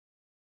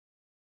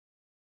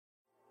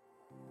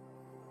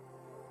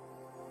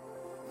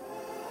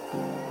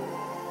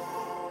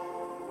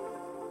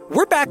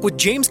We're back with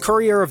James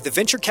Currier of the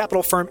venture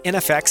capital firm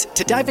NfX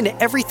to dive into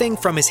everything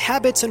from his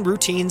habits and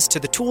routines to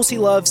the tools he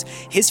loves,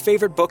 his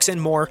favorite books,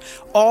 and more,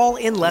 all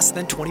in less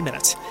than 20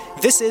 minutes.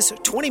 This is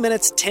 20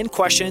 Minutes, 10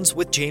 Questions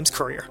with James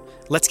Currier.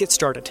 Let's get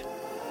started.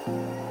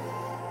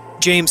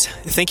 James,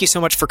 thank you so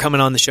much for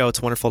coming on the show.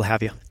 It's wonderful to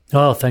have you.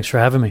 Oh, thanks for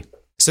having me.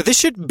 So this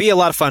should be a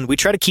lot of fun. We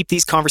try to keep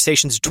these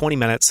conversations to 20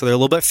 minutes, so they're a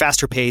little bit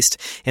faster paced,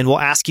 and we'll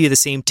ask you the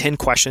same 10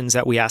 questions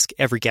that we ask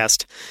every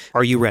guest.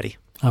 Are you ready?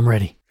 I'm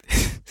ready.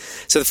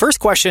 So the first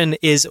question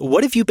is,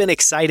 what have you been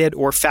excited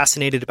or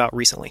fascinated about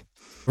recently?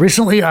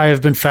 Recently, I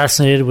have been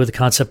fascinated with the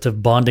concept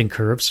of bonding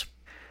curves,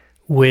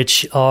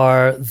 which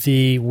are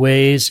the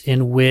ways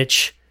in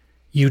which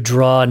you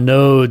draw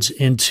nodes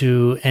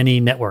into any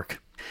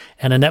network.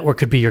 And a network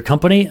could be your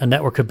company, a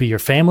network could be your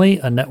family,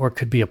 a network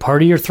could be a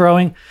party you're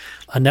throwing,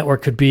 a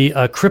network could be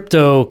a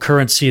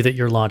cryptocurrency that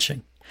you're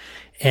launching.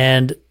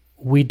 And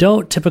we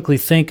don't typically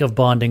think of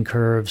bonding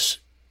curves,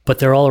 but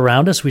they're all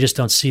around us. We just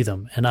don't see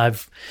them. And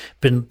I've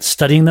been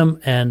studying them,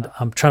 and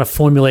I'm trying to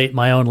formulate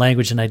my own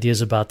language and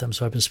ideas about them.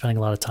 So I've been spending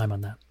a lot of time on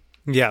that.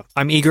 Yeah,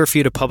 I'm eager for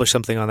you to publish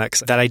something on that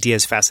because that idea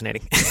is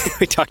fascinating.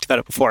 We talked about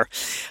it before.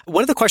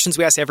 One of the questions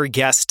we ask every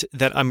guest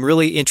that I'm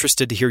really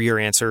interested to hear your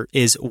answer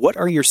is, what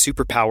are your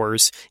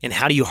superpowers and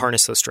how do you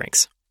harness those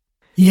strengths?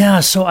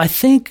 Yeah, so I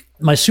think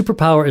my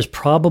superpower is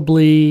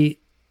probably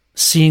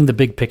seeing the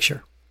big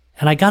picture.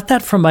 And I got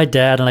that from my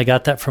dad, and I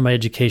got that from my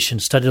education.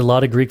 Studied a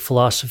lot of Greek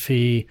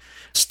philosophy,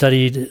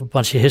 studied a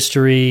bunch of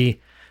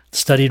history,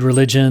 studied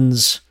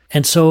religions.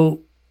 And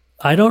so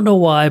I don't know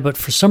why, but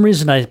for some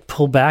reason I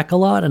pull back a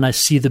lot and I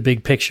see the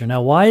big picture.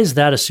 Now, why is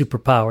that a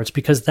superpower? It's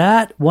because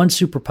that one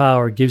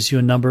superpower gives you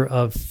a number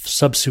of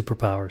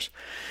sub-superpowers,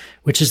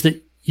 which is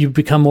that you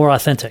become more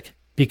authentic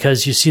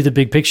because you see the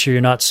big picture.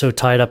 You're not so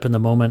tied up in the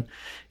moment.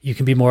 You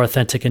can be more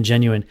authentic and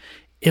genuine.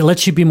 It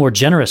lets you be more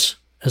generous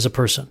as a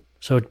person.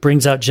 So it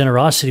brings out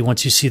generosity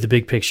once you see the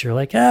big picture.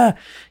 Like, if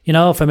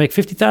I make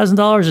 $50,000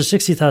 or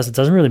 $60,000, it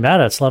doesn't really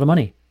matter. It's a lot of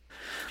money.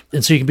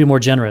 And so you can be more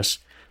generous.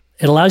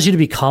 It allows you to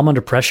be calm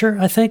under pressure,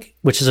 I think,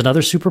 which is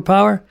another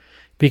superpower,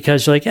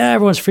 because you're like,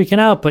 everyone's freaking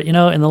out. But,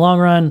 in the long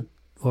run,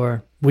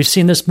 or we've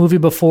seen this movie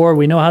before,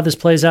 we know how this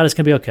plays out, it's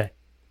going to be okay.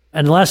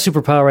 And the last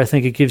superpower I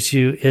think it gives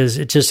you is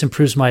it just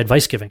improves my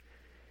advice giving,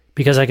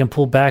 because I can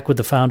pull back with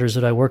the founders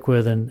that I work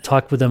with and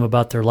talk with them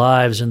about their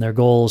lives and their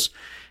goals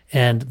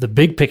and the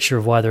big picture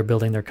of why they're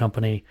building their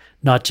company,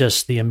 not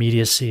just the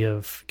immediacy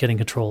of getting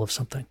control of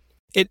something.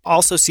 It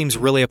also seems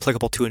really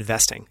applicable to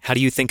investing. How do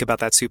you think about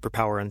that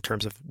superpower in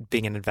terms of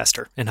being an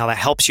investor and how that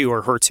helps you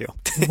or hurts you?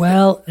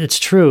 Well, it's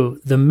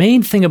true. The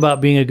main thing about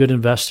being a good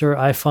investor,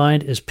 I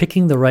find, is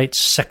picking the right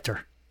sector.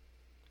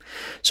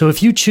 So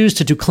if you choose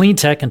to do clean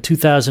tech in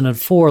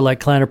 2004, like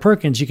Kleiner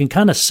Perkins, you can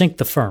kind of sink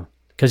the firm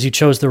because you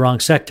chose the wrong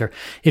sector.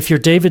 If you're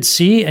David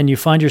C. and you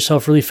find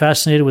yourself really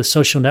fascinated with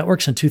social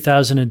networks in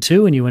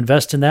 2002 and you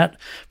invest in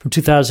that from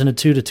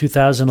 2002 to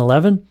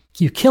 2011,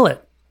 you kill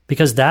it,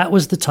 because that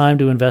was the time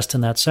to invest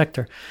in that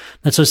sector.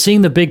 And so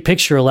seeing the big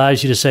picture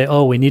allows you to say,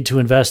 we need to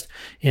invest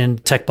in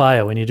tech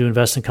bio. We need to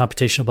invest in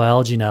computational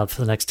biology now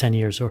for the next 10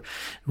 years, or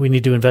we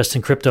need to invest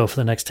in crypto for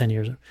the next 10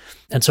 years.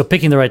 And so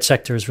picking the right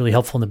sector is really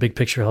helpful, and the big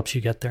picture helps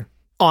you get there.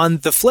 On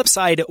the flip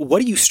side,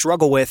 what do you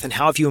struggle with and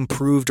how have you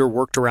improved or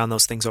worked around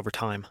those things over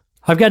time?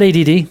 I've got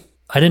ADD.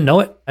 I didn't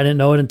know it. I didn't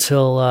know it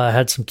until I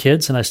had some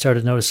kids and I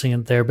started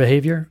noticing their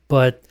behavior.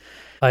 But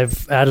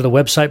I've added a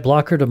website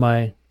blocker to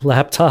my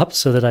laptop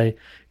so that I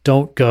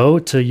don't go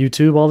to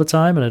YouTube all the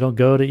time and I don't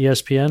go to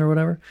ESPN or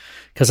whatever,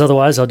 because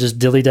otherwise I'll just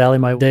dilly-dally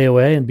my day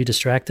away and be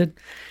distracted.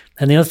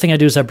 And the other thing I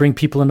do is I bring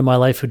people into my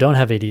life who don't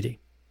have ADD.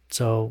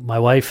 So my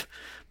wife,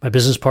 my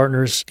business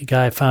partners, the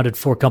guy I founded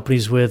 4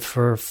 companies with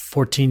for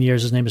 14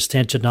 years, his name is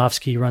Stan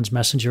Chudnovsky. He runs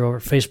Messenger over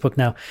Facebook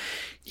now.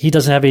 He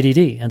doesn't have ADD.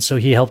 And so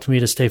he helped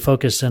me to stay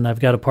focused. And I've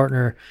got a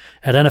partner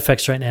at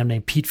NfX right now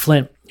named Pete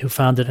Flint, who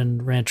founded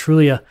and ran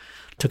Trulia,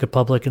 took it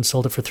public and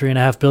sold it for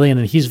 $3.5 billion.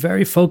 And he's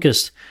very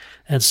focused.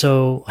 And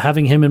so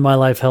having him in my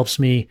life helps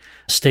me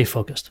stay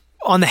focused.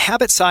 On the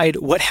habit side,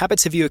 what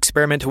habits have you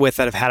experimented with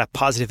that have had a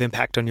positive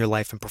impact on your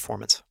life and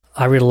performance?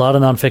 I read a lot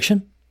of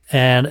nonfiction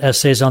and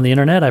essays on the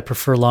internet. I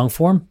prefer long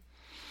form.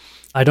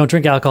 I don't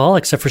drink alcohol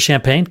except for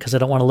champagne because I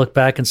don't want to look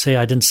back and say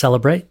I didn't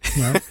celebrate.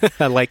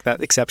 I like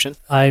that exception.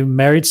 I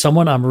married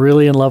someone I'm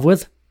really in love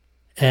with,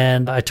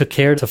 and I took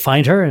care to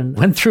find her and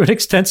went through an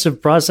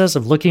extensive process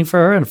of looking for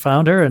her and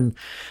found her, and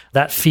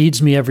that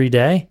feeds me every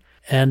day.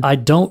 And I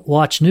don't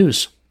watch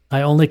news.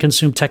 I only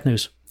consume tech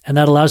news. And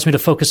that allows me to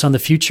focus on the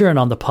future and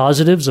on the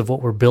positives of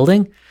what we're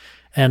building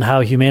and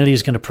how humanity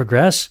is going to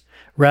progress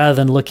rather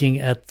than looking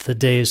at the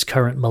day's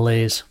current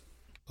malaise.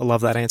 I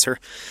love that answer.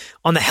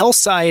 On the health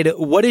side,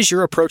 what is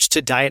your approach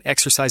to diet,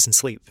 exercise, and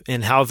sleep?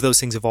 And how have those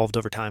things evolved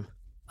over time?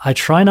 I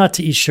try not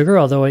to eat sugar,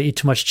 although I eat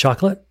too much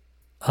chocolate.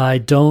 I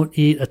don't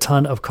eat a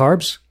ton of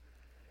carbs.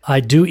 I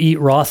do eat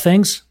raw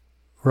things,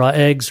 raw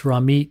eggs,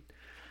 raw meat,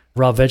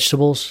 raw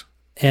vegetables.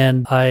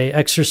 And I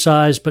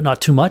exercise, but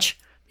not too much.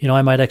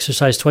 I might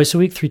exercise twice a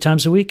week, 3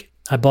 times a week.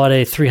 I bought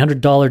a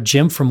 $300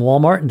 gym from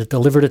Walmart and it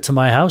delivered it to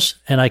my house,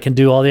 and I can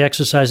do all the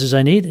exercises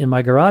I need in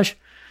my garage.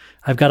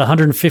 I've got a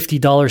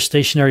 $150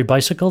 stationary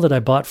bicycle that I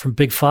bought from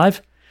Big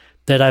Five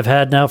that I've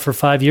had now for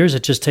 5 years.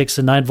 It just takes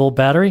a 9-volt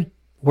battery,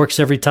 works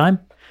every time.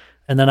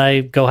 And then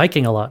I go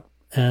hiking a lot.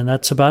 And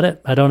that's about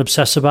it. I don't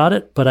obsess about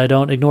it, but I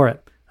don't ignore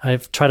it. I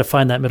try to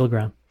find that middle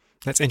ground.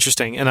 That's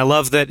interesting. And I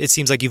love that it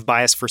seems like you've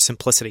biased for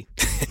simplicity,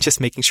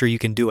 just making sure you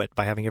can do it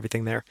by having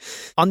everything there.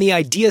 On the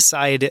idea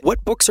side,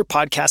 what books or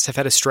podcasts have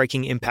had a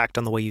striking impact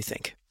on the way you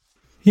think?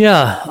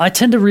 Yeah, I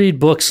tend to read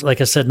books, like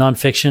I said,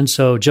 nonfiction.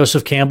 So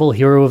Joseph Campbell,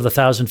 Hero of the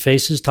Thousand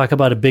Faces, talk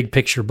about a big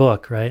picture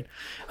book, right?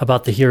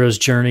 About the hero's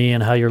journey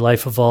and how your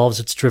life evolves.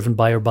 It's driven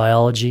by your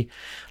biology.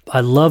 I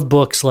love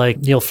books like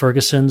Neil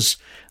Ferguson's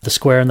The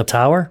Square and the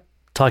Tower,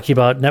 talking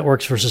about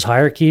networks versus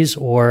hierarchies.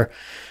 Or,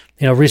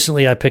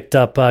 recently I picked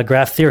up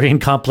Graph Theory and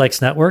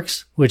Complex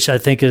Networks, which I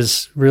think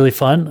is really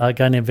fun. A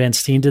guy named Van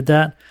Steen did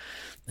that.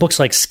 Books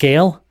like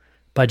Scale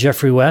by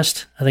Jeffrey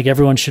West. I think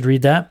everyone should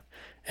read that.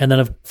 And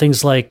then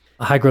things like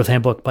A High Growth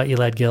Handbook by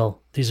Elad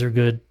Gil. These are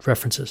good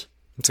references.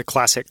 It's a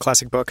classic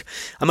book.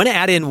 I'm going to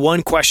add in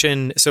one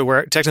question. So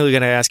we're technically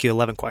going to ask you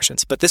 11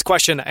 questions. But this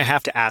question I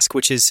have to ask,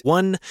 which is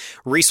one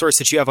resource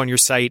that you have on your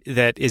site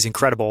that is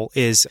incredible,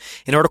 is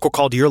an article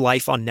called Your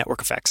Life on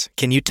Network Effects.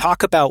 Can you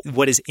talk about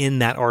what is in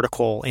that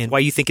article and why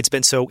you think it's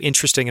been so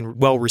interesting and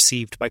well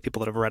received by people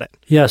that have read it?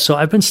 Yeah, so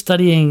I've been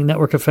studying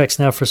network effects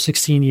now for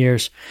 16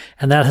 years.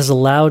 And that has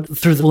allowed,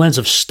 through the lens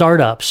of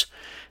startups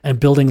and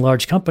building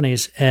large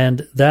companies,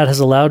 and that has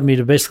allowed me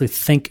to basically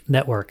think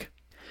network.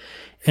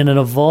 In an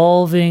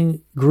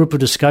evolving group of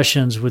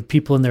discussions with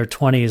people in their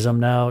 20s, I'm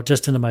now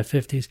just into my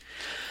 50s,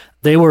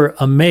 they were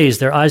amazed.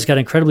 Their eyes got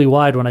incredibly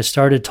wide when I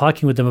started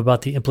talking with them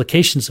about the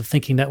implications of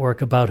thinking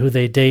network, about who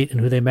they date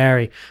and who they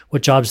marry,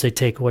 what jobs they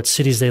take, what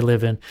cities they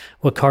live in,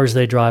 what cars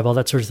they drive, all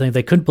that sort of thing.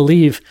 They couldn't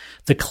believe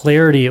the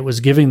clarity it was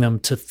giving them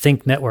to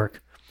think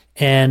network.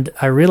 And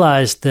I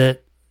realized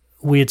that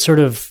we had sort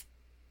of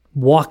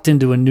walked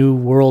into a new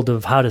world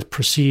of how to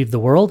perceive the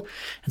world.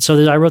 And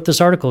so I wrote this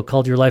article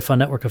called Your Life on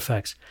Network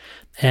Effects.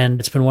 And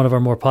it's been one of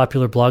our more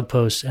popular blog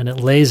posts. And it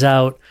lays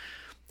out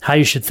how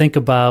you should think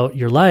about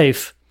your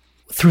life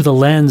through the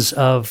lens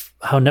of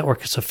how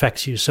networks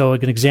affects you. So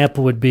an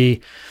example would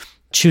be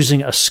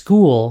choosing a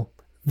school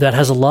that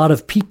has a lot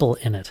of people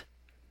in it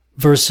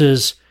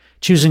versus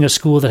choosing a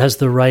school that has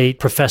the right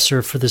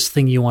professor for this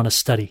thing you want to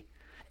study.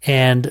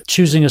 And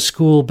choosing a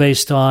school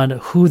based on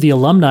who the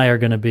alumni are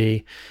going to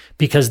be,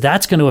 because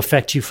that's going to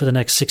affect you for the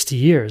next 60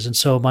 years. And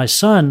so my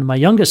son, my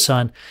youngest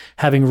son,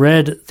 having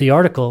read the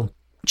article,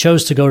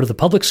 chose to go to the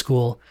public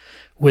school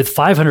with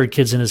 500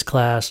 kids in his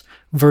class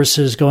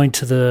versus going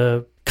to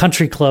the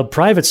country club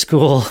private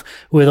school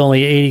with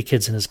only 80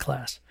 kids in his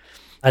class.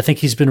 I think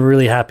he's been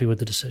really happy with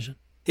the decision.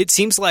 It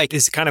seems like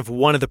is kind of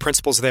one of the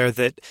principles there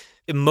that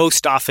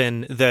most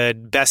often the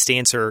best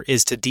answer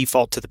is to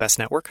default to the best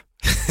network.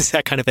 Is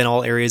that kind of in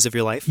all areas of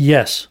your life?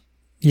 Yes.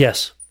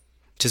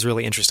 Which is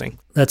really interesting.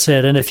 That's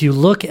it. And if you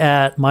look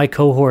at my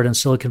cohort in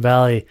Silicon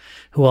Valley,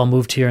 who all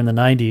moved here in the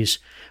 90s,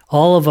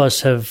 all of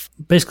us have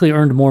basically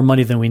earned more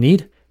money than we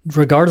need,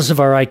 regardless of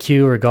our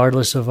IQ,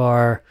 regardless of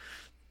our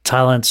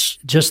talents.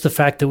 Just the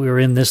fact that we were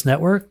in this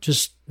network,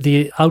 just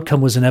the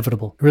outcome was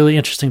inevitable. Really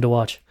interesting to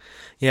watch.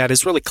 Yeah, it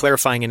is really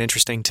clarifying and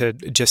interesting to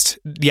just,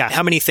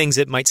 how many things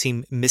that might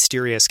seem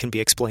mysterious can be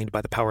explained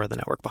by the power of the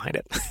network behind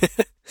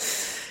it.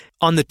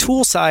 On the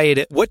tool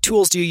side, what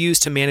tools do you use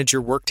to manage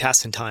your work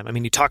tasks and time? I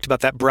mean, you talked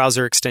about that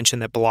browser extension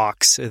that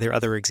blocks. Are there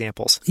other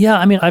examples? Yeah,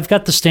 I mean, I've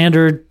got the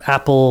standard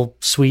Apple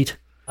suite.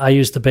 I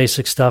use the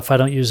basic stuff. I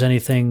don't use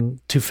anything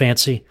too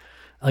fancy.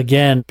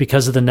 Again,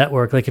 because of the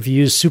network, like if you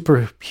use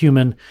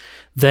Superhuman,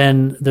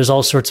 then there's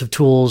all sorts of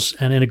tools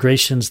and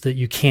integrations that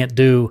you can't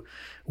do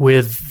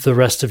with the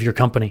rest of your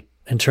company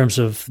in terms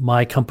of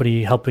my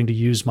company helping to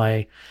use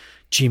my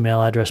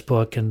Gmail address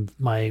book and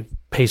my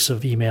pace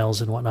of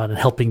emails and whatnot and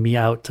helping me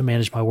out to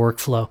manage my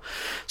workflow.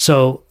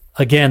 So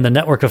again, the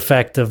network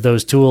effect of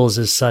those tools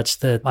is such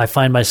that I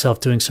find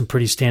myself doing some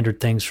pretty standard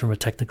things from a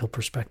technical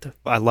perspective.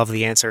 I love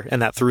the answer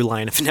and that through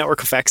line of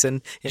network effects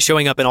and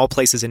showing up in all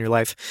places in your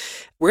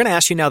life. We're going to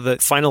ask you now the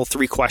final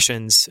 3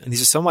 questions. And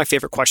these are some of my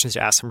favorite questions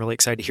to ask. I'm really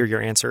excited to hear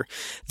your answer.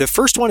 The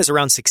first one is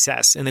around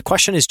success. And the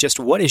question is just,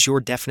 what is your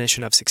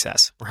definition of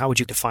success? Or how would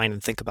you define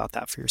and think about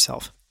that for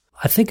yourself?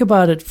 I think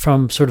about it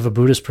from sort of a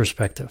Buddhist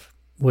perspective,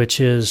 which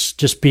is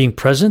just being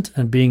present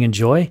and being in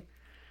joy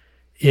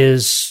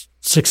is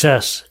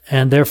success,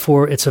 and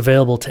therefore it's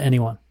available to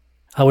anyone.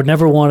 I would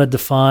never want to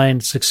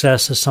define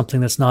success as something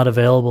that's not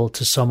available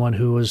to someone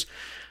who was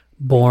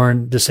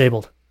born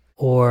disabled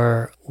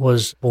or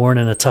was born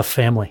in a tough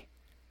family,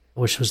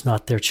 which was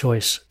not their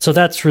choice. So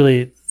that's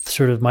really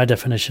sort of my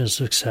definition of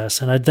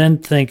success. And I then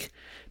think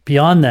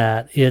beyond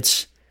that,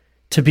 it's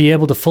to be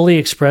able to fully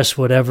express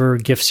whatever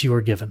gifts you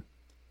are given,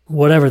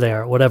 whatever they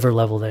are, whatever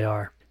level they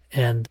are.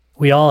 And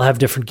we all have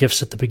different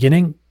gifts at the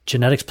beginning.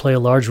 Genetics play a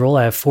large role.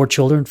 I have 4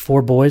 children,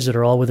 4 boys that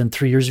are all within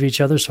 3 years of each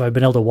other. So I've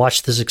been able to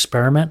watch this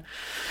experiment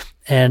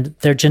And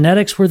their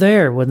genetics were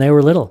there when they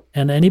were little.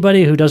 And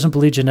anybody who doesn't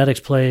believe genetics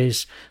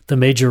plays the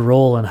major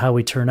role in how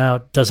we turn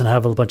out doesn't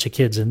have a bunch of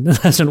kids and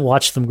doesn't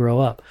watch them grow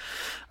up.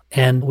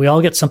 And we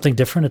all get something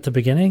different at the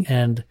beginning,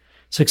 and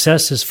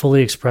success is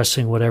fully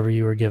expressing whatever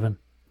you were given.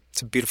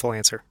 It's a beautiful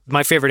answer.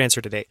 My favorite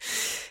answer to date.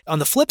 On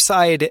the flip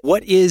side,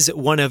 what is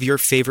one of your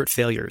favorite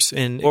failures?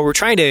 And what we're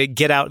trying to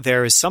get out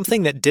there is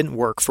something that didn't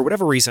work for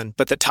whatever reason,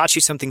 but that taught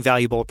you something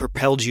valuable,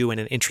 propelled you in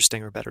an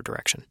interesting or better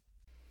direction.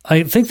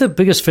 I think the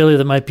biggest failure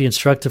that might be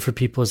instructive for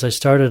people is I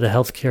started a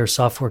healthcare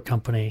software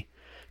company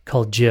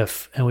called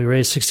Jif, and we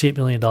raised $68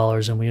 million,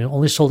 and we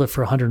only sold it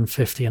for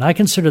 $150. And I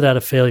consider that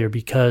a failure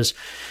because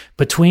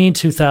between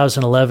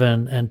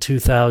 2011 and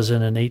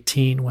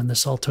 2018, when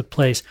this all took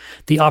place,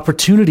 the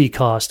opportunity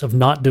cost of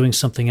not doing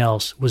something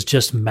else was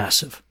just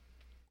massive.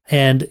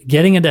 And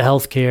getting into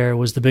healthcare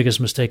was the biggest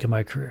mistake of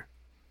my career.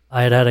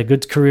 I had had a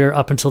good career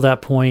up until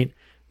that point,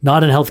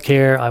 not in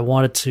healthcare. I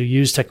wanted to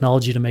use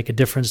technology to make a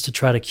difference, to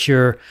try to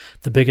cure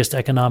the biggest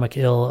economic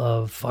ill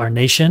of our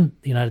nation,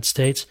 the United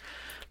States,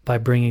 by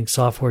bringing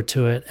software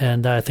to it.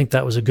 And I think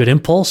that was a good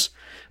impulse,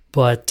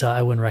 but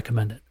I wouldn't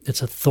recommend it.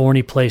 It's a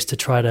thorny place to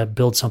try to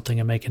build something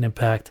and make an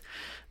impact.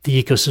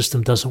 The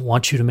ecosystem doesn't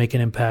want you to make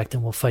an impact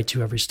and will fight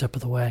you every step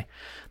of the way.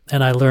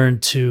 And I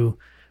learned to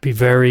be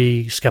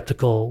very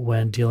skeptical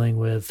when dealing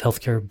with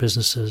healthcare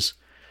businesses,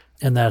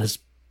 and that has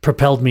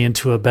propelled me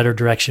into a better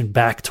direction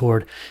back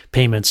toward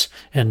payments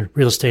and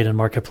real estate and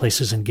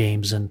marketplaces and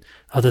games and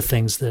other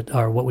things that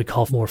are what we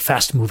call more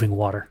fast-moving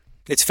water.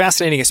 It's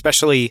fascinating,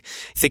 especially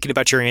thinking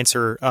about your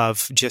answer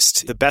of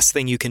just the best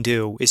thing you can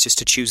do is just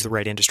to choose the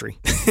right industry.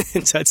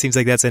 And so it seems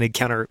like that's an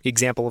counter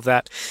example of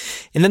that.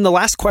 And then the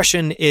last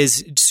question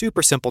is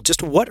super simple.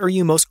 Just what are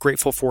you most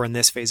grateful for in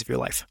this phase of your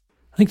life?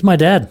 I think my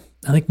dad.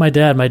 My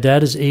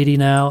dad is 80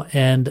 now,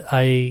 and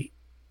I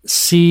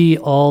see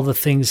all the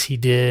things he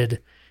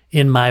did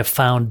in my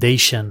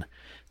foundation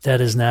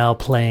that is now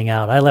playing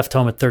out. I left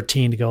home at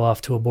 13 to go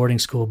off to a boarding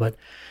school, but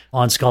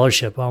on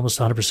scholarship, almost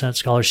 100%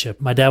 scholarship.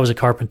 My dad was a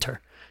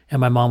carpenter and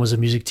my mom was a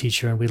music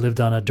teacher, and we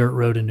lived on a dirt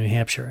road in New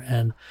Hampshire,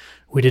 and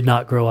we did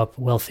not grow up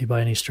wealthy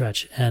by any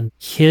stretch. And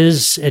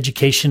his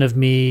education of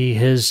me,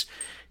 his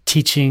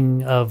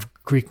teaching of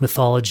Greek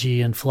mythology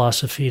and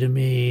philosophy to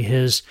me,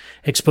 his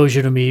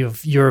exposure to me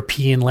of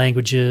European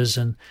languages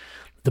and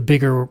the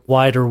bigger,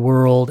 wider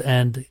world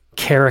and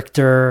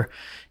character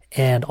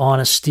and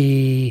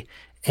honesty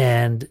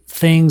and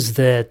things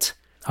that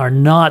are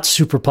not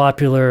super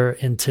popular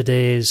in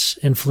today's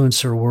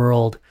influencer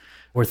world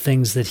were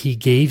things that he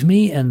gave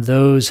me, and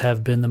those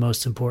have been the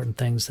most important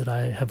things that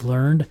I have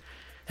learned,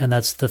 and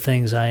that's the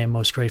things I am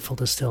most grateful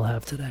to still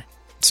have today.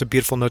 It's a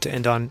beautiful note to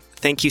end on.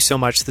 Thank you so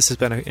much. This has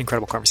been an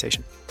incredible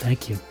conversation.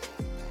 Thank you.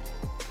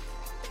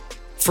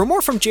 For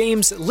more from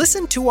James,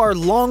 listen to our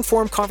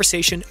long-form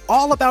conversation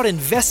all about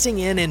investing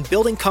in and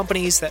building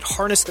companies that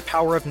harness the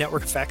power of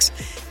network effects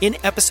in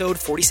episode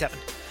 47.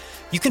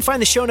 You can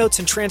find the show notes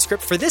and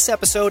transcript for this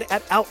episode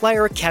at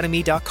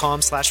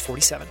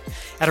outlieracademy.com/47.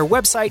 At our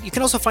website, you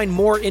can also find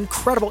more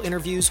incredible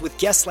interviews with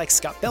guests like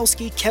Scott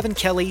Belsky, Kevin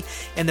Kelly,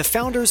 and the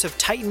founders of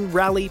Titan,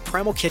 Rally,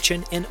 Primal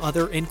Kitchen, and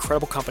other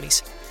incredible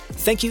companies.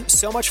 Thank you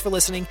so much for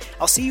listening.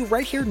 I'll see you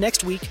right here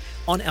next week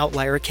on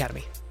Outlier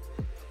Academy.